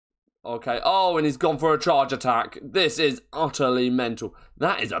Okay. Oh, and he's gone for a charge attack. This is utterly mental.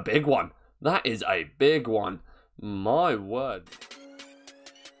 That is a big one. That is a big one. My word.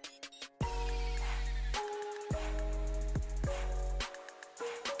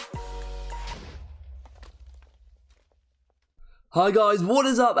 Hi guys, what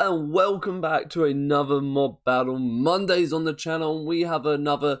is up and welcome back to another Mob Battle Mondays on the channel. We have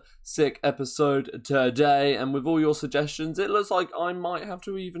another sick episode today, and with all your suggestions, it looks like I might have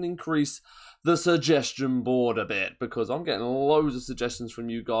to even increase the suggestion board a bit, because I'm getting loads of suggestions from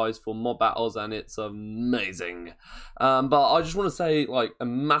you guys for mob battles, and it's amazing. But I just want to say, like, a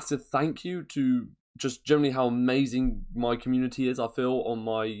massive thank you to just generally how amazing my community is, I feel, on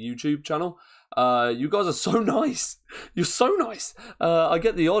my YouTube channel. You guys are so nice. You're so nice. I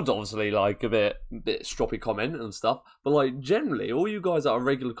get the odd, obviously, like a bit stroppy comment and stuff, but like generally, all you guys that are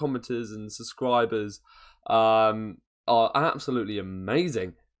regular commenters and subscribers are absolutely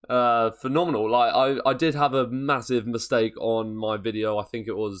amazing. Phenomenal. Like I did have a massive mistake on my video. I think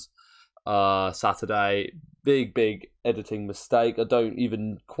it was Saturday. Big editing mistake. I don't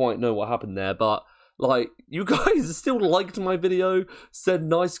even quite know what happened there, but like, you guys still liked my video, said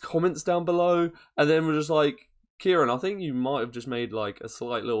nice comments down below, and then we're just like, Kieran, I think you might have just made like a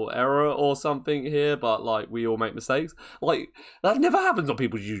slight little error or something here, but like, we all make mistakes. Like, that never happens on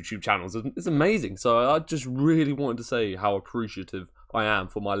people's YouTube channels. It's amazing. So I just really wanted to say how appreciative I am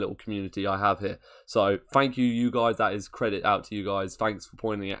for my little community I have here. So thank you guys. That is credit out to you guys. Thanks for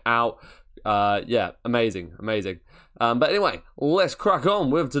pointing it out. Yeah, amazing. But anyway, let's crack on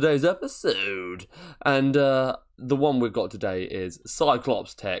with today's episode. And the one we've got today is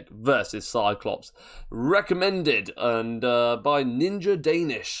CYCLOPSTEK versus Cyclops, recommended and by Ninja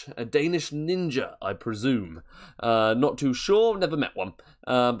Danish, a Danish ninja, I presume. Not too sure, never met one.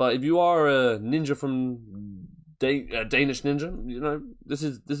 But if you are a ninja from Danish ninja, you know, this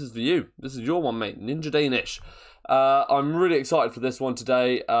is for you. This is your one, mate. Ninja Danish. I'm really excited for this one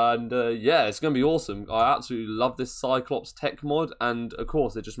today, and yeah, it's going to be awesome. I absolutely love this CYCLOPSTEK mod, and of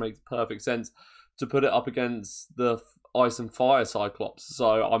course, it just makes perfect sense to put it up against the Ice and Fire Cyclops.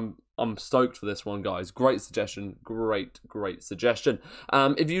 So I'm stoked for this one, guys. Great suggestion, great suggestion.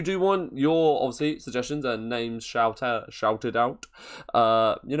 If you do want your, obviously, suggestions and names shouted out,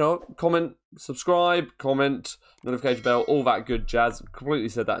 you know, comment, subscribe, comment, notification bell, all that good jazz. Completely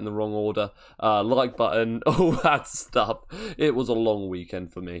said that in the wrong order. Like button, all that stuff. It was a long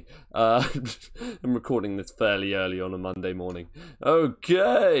weekend for me. I'm recording this fairly early on a Monday morning.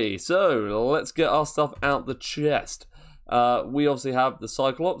 Okay, so let's get our stuff out the chest. We obviously have the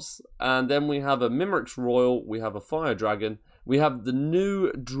Cyclops, and then we have a Mimrix Royal, we have a Fire Dragon, we have the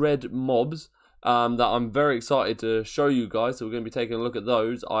new Dread mobs that I'm very excited to show you guys, so we're going to be taking a look at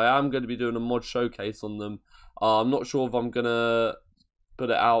those. I am going to be doing a mod showcase on them. I'm not sure if I'm going to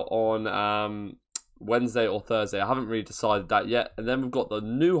put it out on Wednesday or Thursday. I haven't really decided that yet. And then we've got the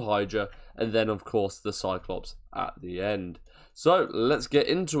new Hydra, and then of course the Cyclops at the end. So let's get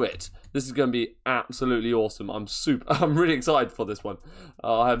into it. This is going to be absolutely awesome. I'm really excited for this one.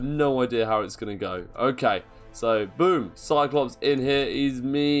 I have no idea how it's going to go. Okay, so boom, Cyclops in here. He's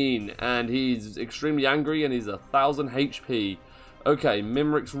mean and he's extremely angry, and he's 1000 HP. Okay,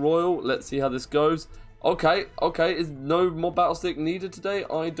 Mimrix Royal. Let's see how this goes. Okay, is no more battle stick needed today?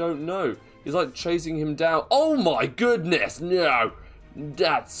 I don't know. He's like chasing him down. Oh my goodness, no!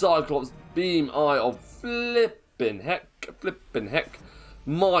 That Cyclops beam eye of flippin' heck.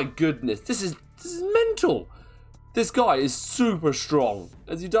 My goodness, this is mental. This guy is super strong.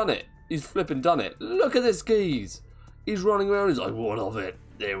 Has he done it? He's flippin' done it. Look at this geese. He's running around. He's like, what of it?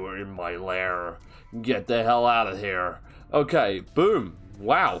 They were in my lair. Get the hell out of here. Okay, boom.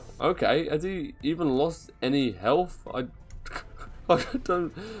 Wow. Okay, has he even lost any health? I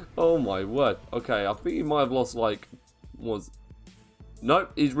don't. Oh my word. Okay, I think he might have lost like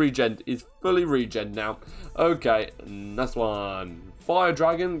Nope, he's regen. He's fully regen now. Okay, next one. Fire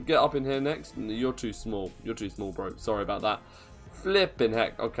Dragon, get up in here next. You're too small. You're too small, bro. Sorry about that. Flipping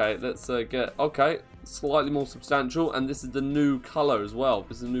heck. Okay, let's get. Okay, slightly more substantial, and this is the new color as well.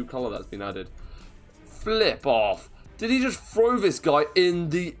 This is a new color that's been added. Flip off. Did he just throw this guy in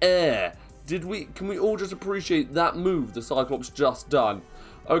the air? Can we all just appreciate that move the Cyclops just done?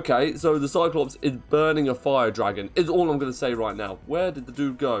 Okay, so the Cyclops is burning a Fire Dragon, is all I'm going to say right now. Where did the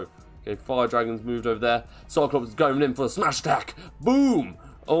dude go? Okay, Fire Dragon's moved over there. Cyclops is going in for a smash attack. Boom!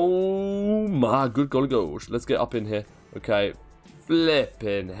 Oh my good golly gosh. Let's get up in here. Okay,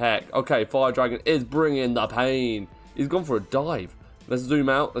 flipping heck. Okay, Fire Dragon is bringing the pain. He's gone for a dive. Let's zoom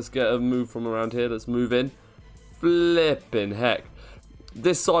out. Let's get a move from around here. Let's move in. Flipping heck.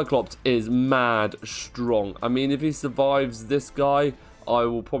 This Cyclops is mad strong. I mean, if he survives this guy,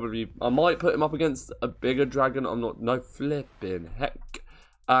 I might put him up against a bigger dragon. I'm not, no flipping heck.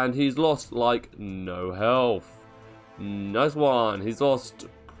 And he's lost like no health. Nice one. He's lost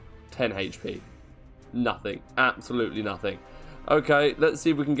 10 HP. Nothing. Absolutely nothing. Okay, let's see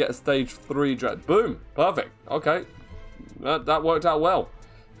if we can get a stage 3 dragon. Boom. Perfect. Okay. That worked out well.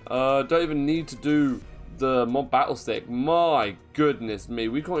 Don't even need to do the mob battle stick. My goodness me.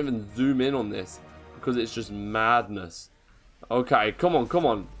 We can't even zoom in on this because it's just madness. Okay, come on, come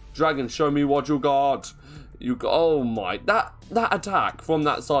on. Dragon, show me what you got. You got, oh my, that attack from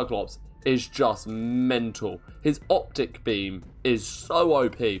that Cyclops is just mental. His optic beam is so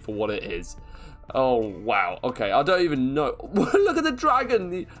OP for what it is. Oh, wow. Okay, I don't even know. Look at the dragon.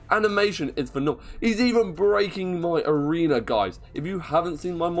 The animation is phenomenal. He's even breaking my arena, guys. If you haven't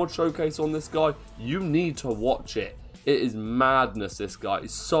seen my mod showcase on this guy, you need to watch it. It is madness, this guy.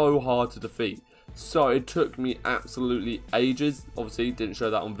 It's so hard to defeat. So it took me absolutely ages. Obviously, didn't show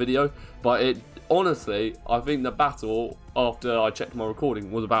that on video. But it, honestly, I think the battle, after I checked my recording,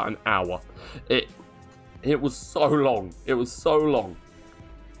 was about an hour. It was so long. It was so long.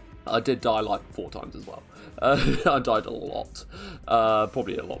 I did die like 4 times as well. I died a lot.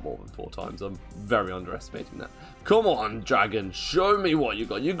 Probably a lot more than 4 times. I'm very underestimating that. Come on, dragon. Show me what you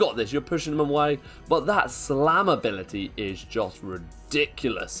got. You got this. You're pushing them away. But that slam ability is just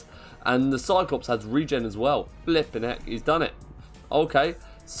ridiculous. And the Cyclops has regen as well. Flipping heck. He's done it. Okay.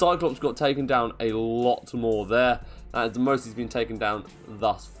 Cyclops got taken down a lot more there. That is the most he's been taken down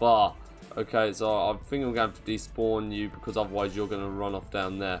thus far. Okay, so I think I'm going to have to despawn you because otherwise you're going to run off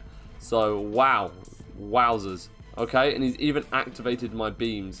down there. So, wow. Wowzers. Okay, and he's even activated my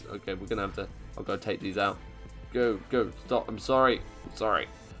beams. Okay, we're going to have to... I've got to take these out. Go, go, stop. I'm sorry. I'm sorry.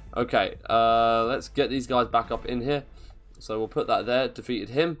 Okay, let's get these guys back up in here. So we'll put that there. Defeated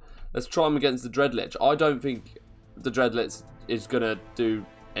him. Let's try him against the Dreadlich. I don't think the Dreadlich is going to do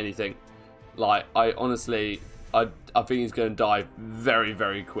anything. Like, I honestly... I think he's going to die very,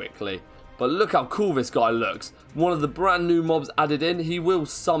 very quickly. But look how cool this guy looks. One of the brand new mobs added in. He will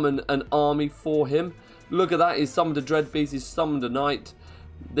summon an army for him. Look at that. He's summoned a Dread Beast. He's summoned a Knight.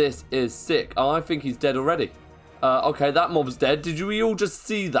 This is sick. Oh, I think he's dead already. Okay, that mob's dead. Did we all just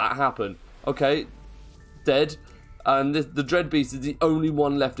see that happen? Okay, dead. And the Dread Beast is the only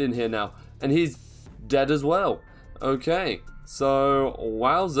one left in here now. And he's dead as well. Okay, so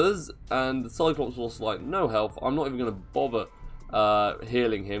wowzers. And the Cyclops was like, no health. I'm not even going to bother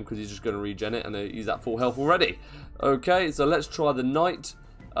healing him because he's just going to regen it, and he's at full health already. Okay, so let's try the Knight.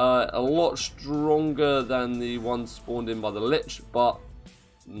 A lot stronger than the one spawned in by the Lich, but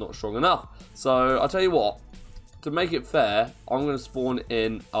not strong enough. So I'll tell you what, to make it fair, I'm going to spawn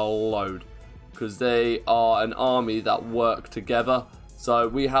in a load because they are an army that work together. So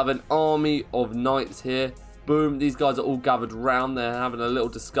we have an army of Knights here. Boom, these guys are all gathered round. They're having a little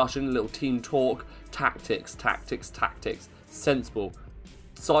discussion, a little team talk. Tactics, tactics, tactics. Sensible.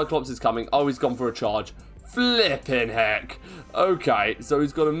 Cyclops is coming. Oh, he's gone for a charge. Flipping heck. Okay, so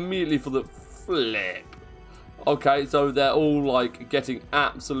he's gone immediately for the flip. Okay, so they're all like getting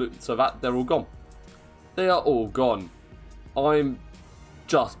absolute. So that they're all gone. They are all gone. I'm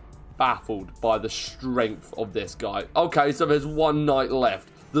just baffled by the strength of this guy. Okay, so there's one Knight left.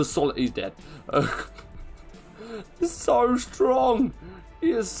 The solid. He's dead. He's so strong.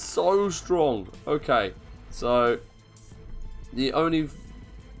 He is so strong. Okay, so the only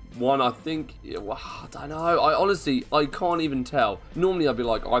one I think, I don't know. I can't even tell. Normally I'd be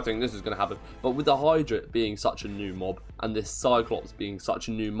like, I think this is going to happen. But with the Hydra being such a new mob and this Cyclops being such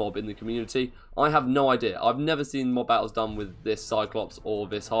a new mob in the community, I have no idea. I've never seen mob battles done with this Cyclops or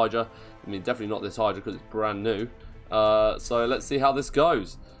this Hydra. I mean, definitely not this Hydra because it's brand new. So let's see how this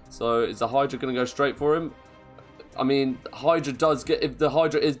goes. So is the Hydra going to go straight for him? I mean, Hydra does get, if the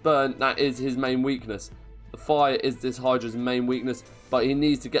Hydra is burnt, that is his main weakness. The fire is this Hydra's main weakness, but he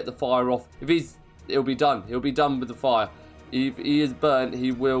needs to get the fire off. He'll be done. He'll be done with the fire. If he is burnt,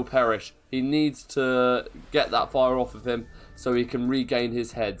 he will perish. He needs to get that fire off of him so he can regain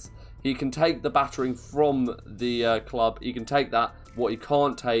his heads. He can take the battering from the club. He can take that. What he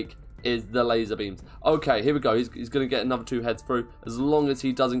can't take is the laser beams. Okay, here we go. He's going to get another 2 heads through. As long as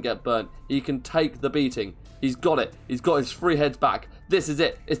he doesn't get burnt, he can take the beating. He's got it. He's got his 3 heads back. This is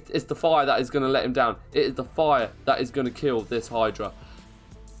it. It's the fire that is going to let him down. It is the fire that is going to kill this Hydra.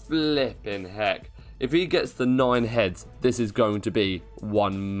 Flipping heck. If he gets the 9 heads, this is going to be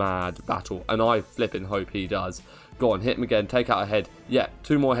one mad battle. And I flipping hope he does. Go on, hit him again. Take out a head. Yeah,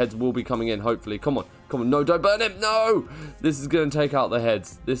 2 more heads will be coming in, hopefully. Come on. Come on. No, don't burn him. No! This is going to take out the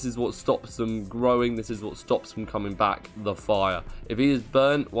heads. This is what stops them growing. This is what stops them coming back. The fire. If he is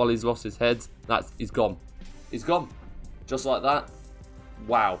burnt while he's lost his heads, he's gone. He's gone. Just like that.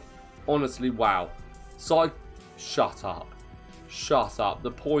 Wow. Honestly, wow. Shut up. Shut up.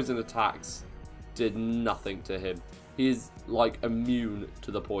 The poison attacks did nothing to him. He is like immune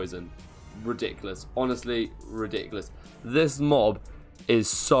to the poison. Ridiculous. Honestly, ridiculous. This mob is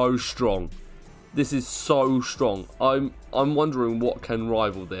so strong. This is so strong. I'm wondering what can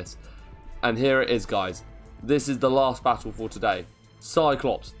rival this. And here it is, guys. This is the last battle for today.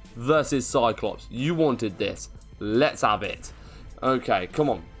 Cyclops versus Cyclops. You wanted this. Let's have it. Okay, come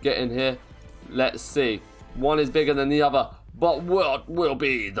on. Get in here. Let's see. One is bigger than the other. But what will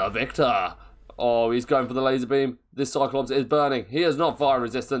be the victor? Oh, he's going for the laser beam. This Cyclops is burning. He has not fire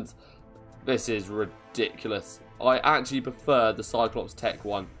resistance. This is ridiculous. I actually prefer the CYCLOPSTEK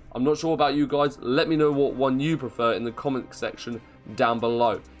one. I'm not sure about you guys. Let me know what one you prefer in the comment section down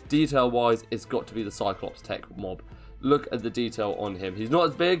below. Detail-wise, it's got to be the CYCLOPSTEK mob. Look at the detail on him. He's not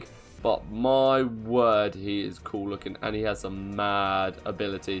as big, but my word, he is cool looking, and he has some mad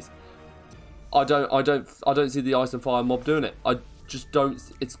abilities. I don't see the ice and fire mob doing it. I just don't.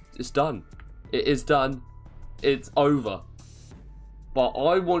 It's done. It is done. It's over. But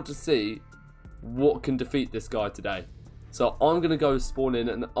I want to see what can defeat this guy today. So I'm going to go spawn in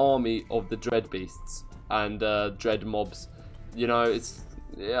an army of the dread beasts and dread mobs. You know,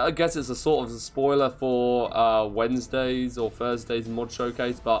 I guess it's a sort of a spoiler for Wednesdays or Thursdays mod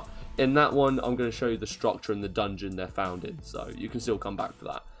showcase, but in that one I'm going to show you the structure and the dungeon they're found in, so you can still come back for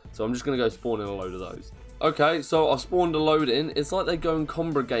that. So I'm just going to go spawn in a load of those. Okay, so I've spawned a load in. It's like they go and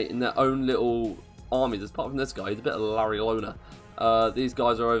congregate in their own little armies. Apart from this guy, he's a bit of a Larry Loner. These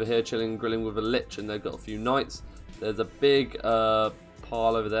guys are over here chilling, grilling with a lich, and they've got a few knights. There's a big pile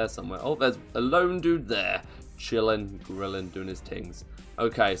over there somewhere. Oh, there's a lone dude there, chilling, grilling, doing his things.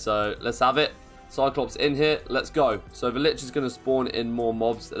 Okay, so let's have it. Cyclops in here. Let's go. So the lich is going to spawn in more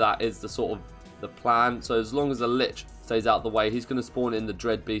mobs. That is the sort of the plan. So as long as the lich stays out of the way, he's going to spawn in the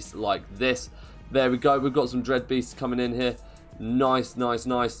dread beast like this. There we go. We've got some dread beasts coming in here. Nice, nice,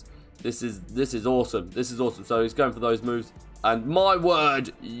 nice. This is awesome. This is awesome. So he's going for those moves. And my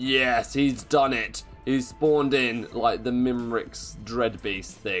word, yes, he's done it. He's spawned in like the Mimrix dread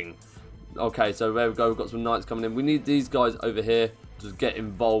beast thing. Okay, so there we go. We've got some knights coming in. We need these guys over here to get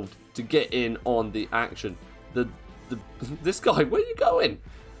involved, to get in on the action. This guy, where are you going?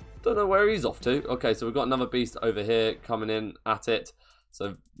 Don't know where he's off to. Okay, so we've got another beast over here coming in at it.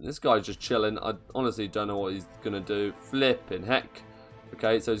 So this guy's just chilling. I honestly don't know what he's going to do. Flipping heck.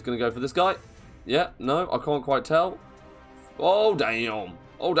 Okay, so he's going to go for this guy. Yeah, no, I can't quite tell. Oh, damn.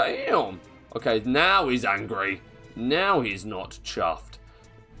 Oh, damn. Okay, now he's angry. Now he's not chuffed.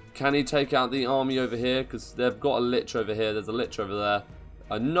 Can he take out the army over here? Because they've got a lich over here. There's a lich over there.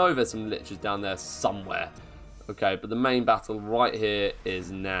 I know there's some liches down there somewhere. Okay, but the main battle right here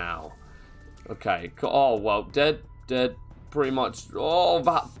is now. Okay. Oh, well, dead. Pretty much. Oh,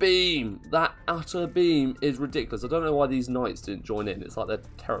 that beam. That utter beam is ridiculous. I don't know why these knights didn't join in. It's like they're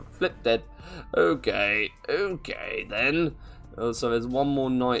terrible. Flip dead. Okay then. Oh, so there's one more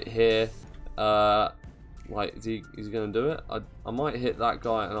knight here. Like, is he going to do it? I might hit that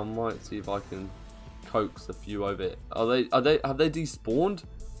guy, and I might see if I can coax a few over it. Have they despawned?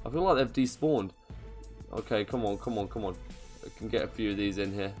 I feel like they've despawned. Okay, come on. I can get a few of these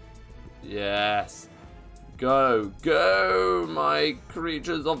in here. Yes. Go, my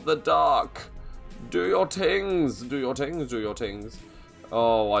creatures of the dark. Do your tings.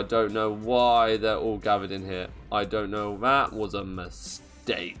 Oh, I don't know why they're all gathered in here. I don't know. That was a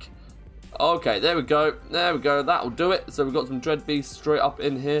mistake. Okay, there we go. That'll do it. So we've got some dread beasts straight up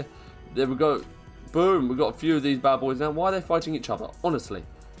in here. There we go. Boom. We've got a few of these bad boys now. Why are they fighting each other? Honestly.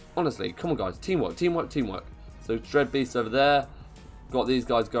 Come on, guys. Teamwork. So dread beasts over there. Got these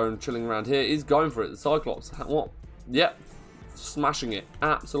guys chilling around here. He's going for it. The Cyclops. What? Yep. Smashing it.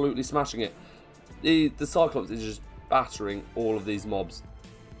 Absolutely smashing it. The Cyclops is just battering all of these mobs.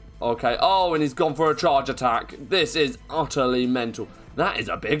 Okay. Oh, and he's gone for a charge attack. This is utterly mental. That is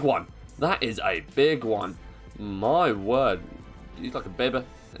a big one. My word. He's like a baby.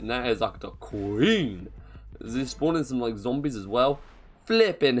 And that is like the queen. Is he spawning some like zombies as well?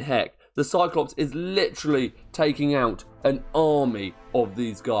 Flipping heck. The Cyclops is literally taking out an army of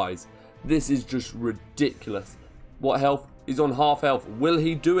these guys. This is just ridiculous. What health? He's on half health. Will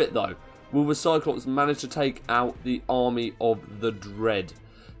he do it though? Will the Cyclops manage to take out the army of the Dread?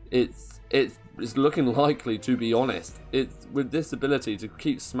 It's looking likely, to be honest. It's with this ability to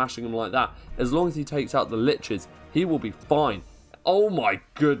keep smashing them like that. As long as he takes out the liches, he will be fine. Oh my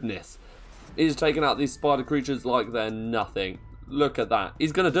goodness. He's taking out these spider creatures like they're nothing. Look at that.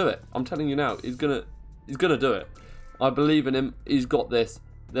 He's going to do it. I'm telling you now. He's going to do it. I believe in him. He's got this.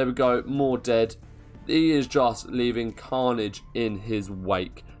 There we go. More dead. He is just leaving carnage in his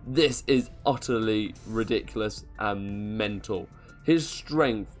wake. This is utterly ridiculous and mental. His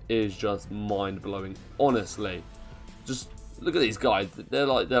strength is just mind-blowing, honestly. Just look at these guys. They're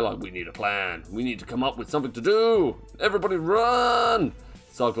like, we need a plan. We need to come up with something to do. Everybody run!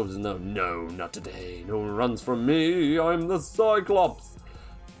 Cyclops is no, not today. No one runs from me. I'm the Cyclops.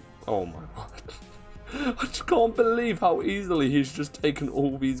 Oh my god. I just can't believe how easily he's just taken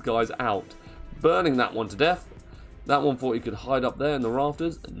all these guys out. Burning that one to death. That one thought he could hide up there in the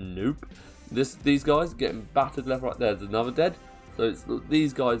rafters. Nope. These guys getting battered left, right. There's another dead. So it's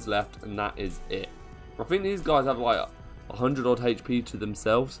these guys left, and that is it. I think these guys have like 100 odd HP to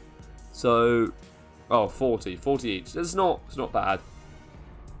themselves. So, oh, 40 each. It's not bad.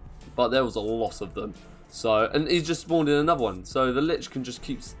 But there was a lot of them. So, and he's just spawned in another one. So the Lich can just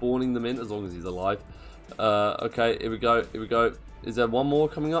keep spawning them in as long as he's alive. Okay, here we go. Here we go. Is there one more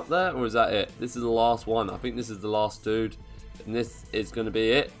coming up there, or is that it? This is the last one. I think this is the last dude, and this is going to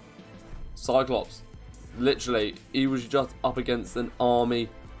be it. Cyclops. Literally, he was just up against an army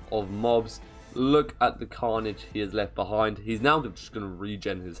of mobs. Look at the carnage he has left behind. He's now just going to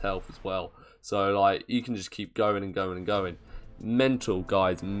regen his health as well. So, like, you can just keep going and going and going. Mental,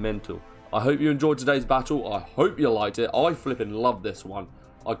 guys, mental. I hope you enjoyed today's battle. I hope you liked it. I flipping love this one.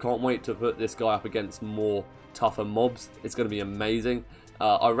 I can't wait to put this guy up against more tougher mobs. It's going to be amazing.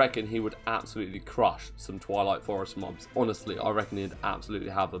 I reckon he would absolutely crush some Twilight Forest mobs. Honestly, I reckon he'd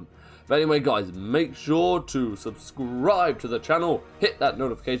absolutely have them. But anyway, guys, make sure to subscribe to the channel, hit that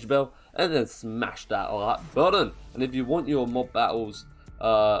notification bell, and then smash that like button. And if you want your mob battles,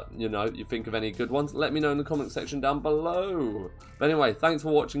 you know, you think of any good ones, let me know in the comment section down below. But anyway, thanks for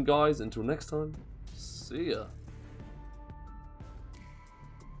watching, guys. Until next time, see ya.